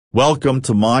Welcome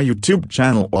to my YouTube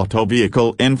channel Auto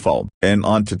Vehicle Info, and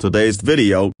on to today's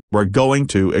video, we're going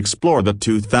to explore the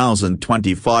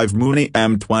 2025 Mooney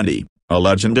M20, a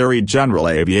legendary general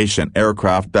aviation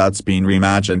aircraft that's been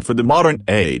reimagined for the modern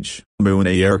age.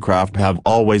 Mooney aircraft have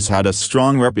always had a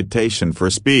strong reputation for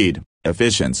speed,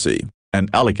 efficiency, and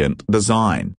elegant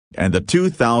design, and the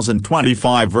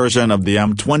 2025 version of the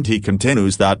M20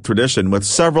 continues that tradition with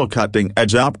several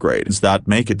cutting-edge upgrades that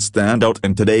make it stand out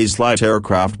in today's light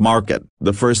aircraft market.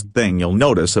 The first thing you'll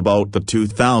notice about the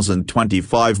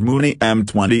 2025 Mooney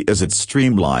M20 is its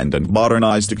streamlined and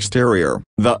modernized exterior.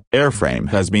 The airframe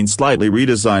has been slightly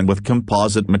redesigned with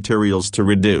composite materials to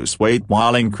reduce weight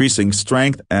while increasing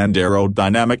strength and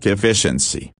aerodynamic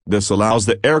efficiency. This allows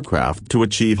the aircraft to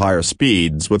achieve higher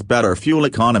speeds with better fuel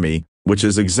economy, which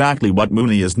is exactly what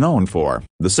Mooney is known for.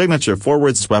 The signature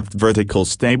forward-swept vertical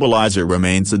stabilizer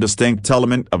remains a distinct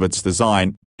element of its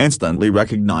design, instantly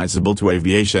recognizable to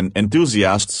aviation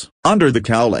enthusiasts. Under the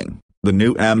cowling, the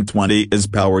new M20 is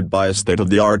powered by a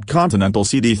state-of-the-art Continental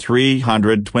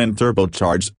CD300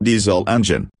 twin-turbocharged diesel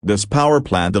engine. This power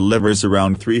plant delivers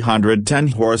around 310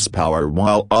 horsepower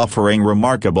while offering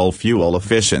remarkable fuel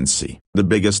efficiency. The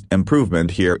biggest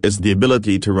improvement here is the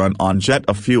ability to run on jet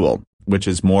fuel, which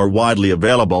is more widely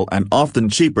available and often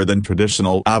cheaper than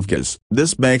traditional avgas.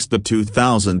 This makes the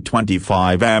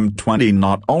 2025 M20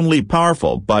 not only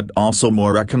powerful but also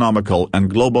more economical and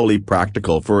globally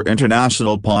practical for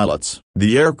international pilots.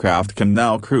 The aircraft can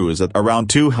now cruise at around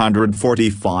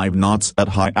 245 knots at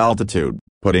high altitude,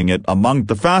 putting it among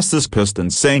the fastest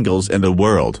piston singles in the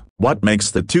world. What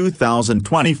makes the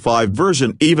 2025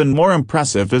 version even more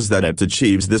impressive is that it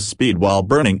achieves this speed while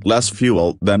burning less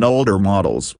fuel than older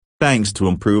models, thanks to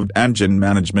improved engine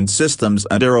management systems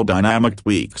and aerodynamic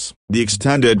tweaks. The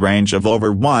extended range of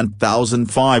over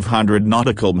 1,500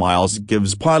 nautical miles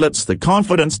gives pilots the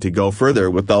confidence to go further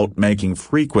without making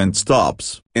frequent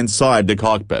stops. Inside the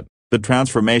cockpit, the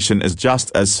transformation is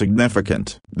just as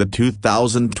significant. The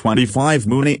 2025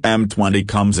 Mooney M20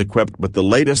 comes equipped with the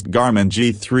latest Garmin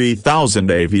G3000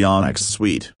 avionics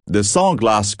suite. This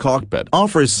all-glass cockpit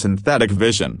offers synthetic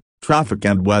vision, traffic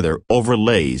and weather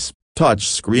overlays,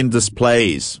 touch-screen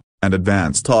displays, and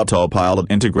advanced autopilot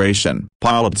integration.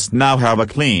 Pilots now have a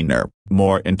cleaner,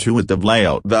 more intuitive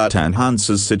layout that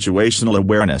enhances situational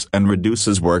awareness and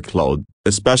reduces workload,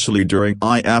 especially during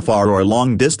IFR or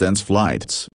long-distance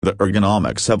flights. The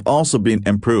ergonomics have also been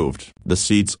improved. The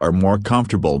seats are more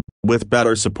comfortable, with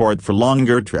better support for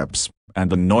longer trips, and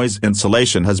the noise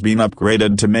insulation has been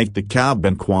upgraded to make the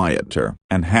cabin quieter.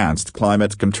 Enhanced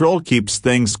climate control keeps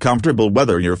things comfortable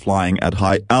whether you're flying at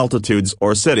high altitudes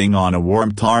or sitting on a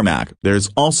warm tarmac. There's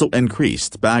also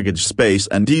increased baggage space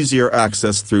and easier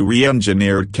access through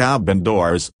re-engineered cabin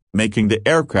doors, making the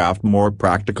aircraft more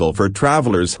practical for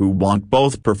travelers who want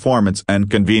both performance and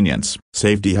convenience.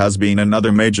 Safety has been another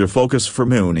major focus for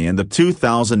Mooney in the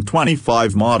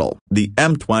 2025 model. The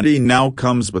M20 now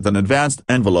comes with an advanced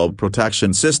envelope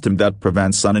protection system that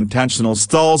prevents unintentional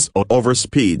stalls or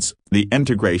overspeeds. The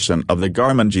integration of the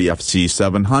Garmin GFC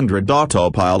 700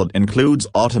 autopilot includes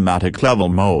automatic level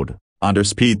mode,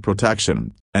 underspeed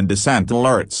protection, and descent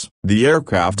alerts. The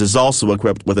aircraft is also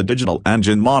equipped with a digital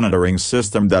engine monitoring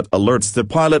system that alerts the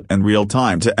pilot in real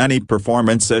time to any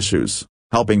performance issues,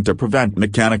 helping to prevent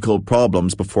mechanical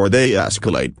problems before they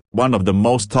escalate. One of the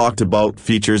most talked about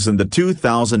features in the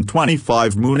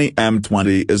 2025 Mooney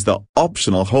M20 is the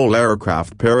optional whole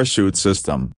aircraft parachute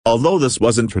system. Although this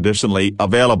wasn't traditionally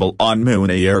available on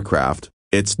Mooney aircraft,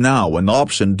 it's now an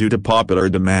option due to popular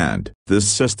demand. This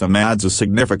system adds a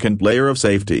significant layer of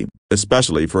safety,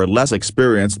 especially for less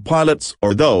experienced pilots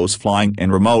or those flying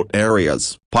in remote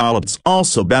areas. Pilots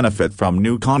also benefit from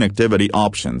new connectivity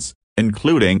options,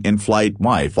 including in-flight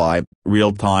Wi-Fi,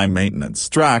 real-time maintenance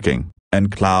tracking, and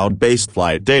cloud-based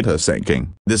flight data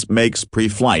syncing. This makes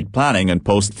pre-flight planning and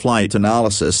post-flight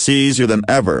analysis easier than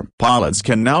ever. Pilots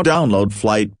can now download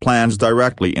flight plans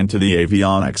directly into the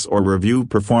avionics or review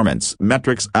performance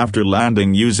metrics after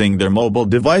landing using their mobile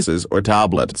devices or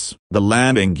tablets. The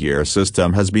landing gear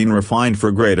system has been refined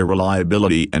for greater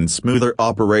reliability and smoother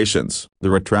operations. The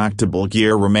retractable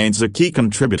gear remains a key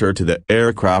contributor to the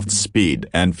aircraft's speed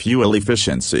and fuel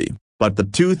efficiency, but the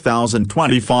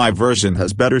 2025 version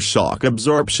has better shock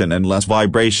absorption and less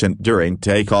vibration during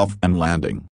takeoff and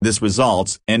landing. This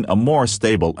results in a more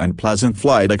stable and pleasant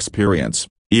flight experience,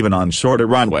 even on shorter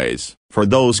runways. For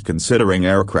those considering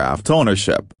aircraft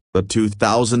ownership, the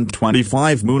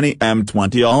 2025 Mooney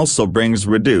M20 also brings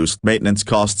reduced maintenance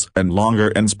costs and longer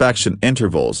inspection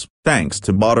intervals, thanks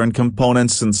to modern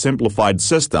components and simplified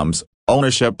systems.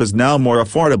 ownership is now more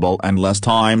affordable and less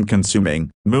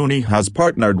time-consuming. Mooney has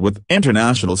partnered with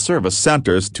international service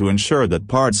centers to ensure that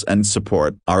parts and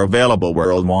support are available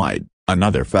worldwide,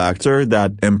 another factor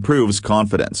that improves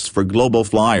confidence for global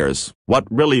flyers. What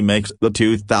really makes the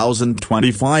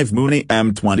 2025 Mooney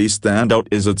M20 stand out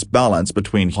is its balance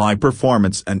between high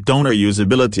performance and donor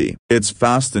usability. It's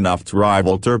fast enough to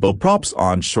rival turboprops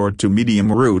on short to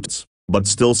medium routes, but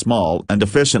still small and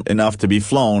efficient enough to be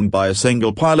flown by a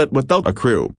single pilot without a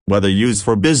crew. Whether used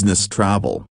for business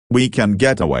travel, weekend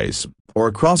getaways, or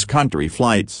cross-country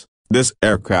flights, this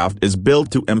aircraft is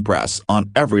built to impress on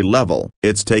every level.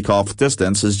 Its takeoff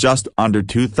distance is just under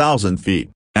 2,000 feet,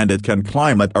 and it can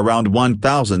climb at around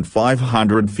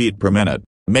 1,500 feet per minute,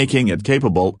 making it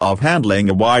capable of handling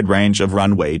a wide range of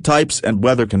runway types and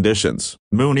weather conditions.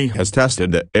 Mooney has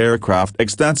tested the aircraft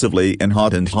extensively in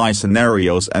hot and high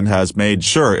scenarios and has made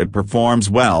sure it performs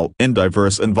well in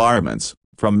diverse environments,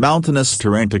 from mountainous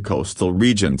terrain to coastal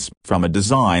regions. From a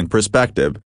design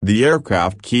perspective, the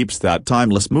aircraft keeps that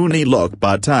timeless Mooney look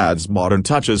but adds modern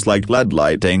touches like LED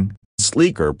lighting,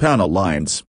 sleeker panel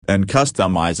lines, and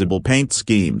customizable paint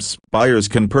schemes. Buyers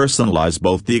can personalize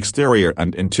both the exterior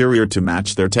and interior to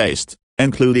match their taste,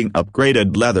 including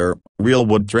upgraded leather, real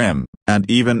wood trim, and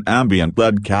even ambient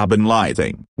LED cabin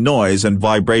lighting. Noise and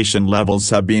vibration levels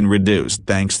have been reduced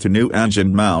thanks to new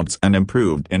engine mounts and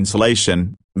improved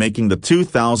insulation, making the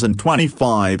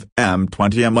 2025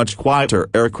 M20 a much quieter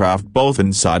aircraft both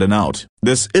inside and out.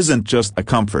 This isn't just a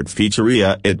comfort feature,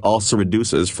 it also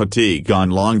reduces fatigue on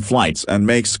long flights and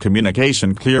makes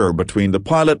communication clearer between the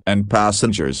pilot and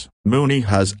passengers. Mooney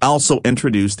has also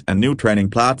introduced a new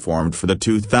training platform for the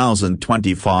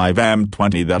 2025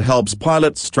 M20 that helps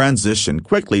pilots transition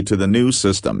quickly to the new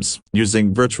systems.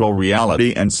 Using virtual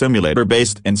reality and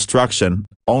simulator-based instruction,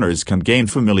 owners can gain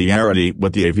familiarity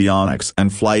with the avionics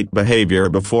and flight behavior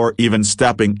before even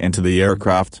stepping into the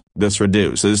aircraft. This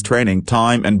reduces training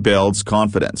time and builds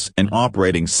confidence in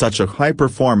operating such a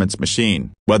high-performance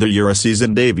machine. Whether you're a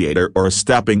seasoned aviator or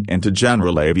stepping into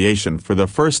general aviation for the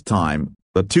first time,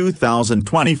 the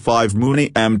 2025 Mooney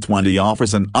M20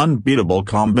 offers an unbeatable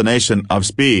combination of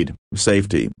speed,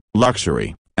 safety,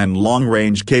 luxury, and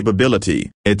long-range capability.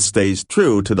 It stays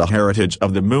true to the heritage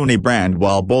of the Mooney brand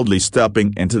while boldly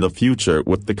stepping into the future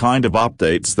with the kind of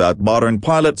updates that modern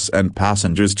pilots and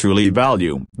passengers truly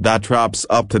value. That wraps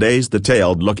up today's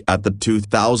detailed look at the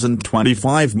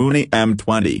 2025 Mooney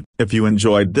M20. If you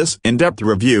enjoyed this in-depth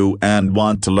review and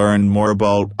want to learn more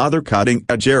about other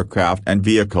cutting-edge aircraft and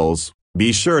vehicles,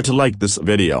 be sure to like this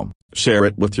video, share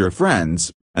it with your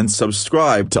friends, and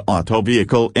subscribe to Auto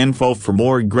Vehicle Info for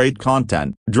more great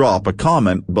content. Drop a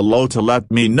comment below to let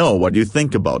me know what you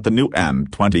think about the new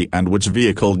M20 and which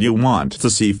vehicle you want to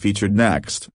see featured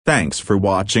next. Thanks for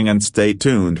watching and stay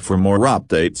tuned for more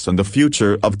updates on the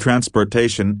future of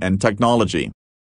transportation and technology.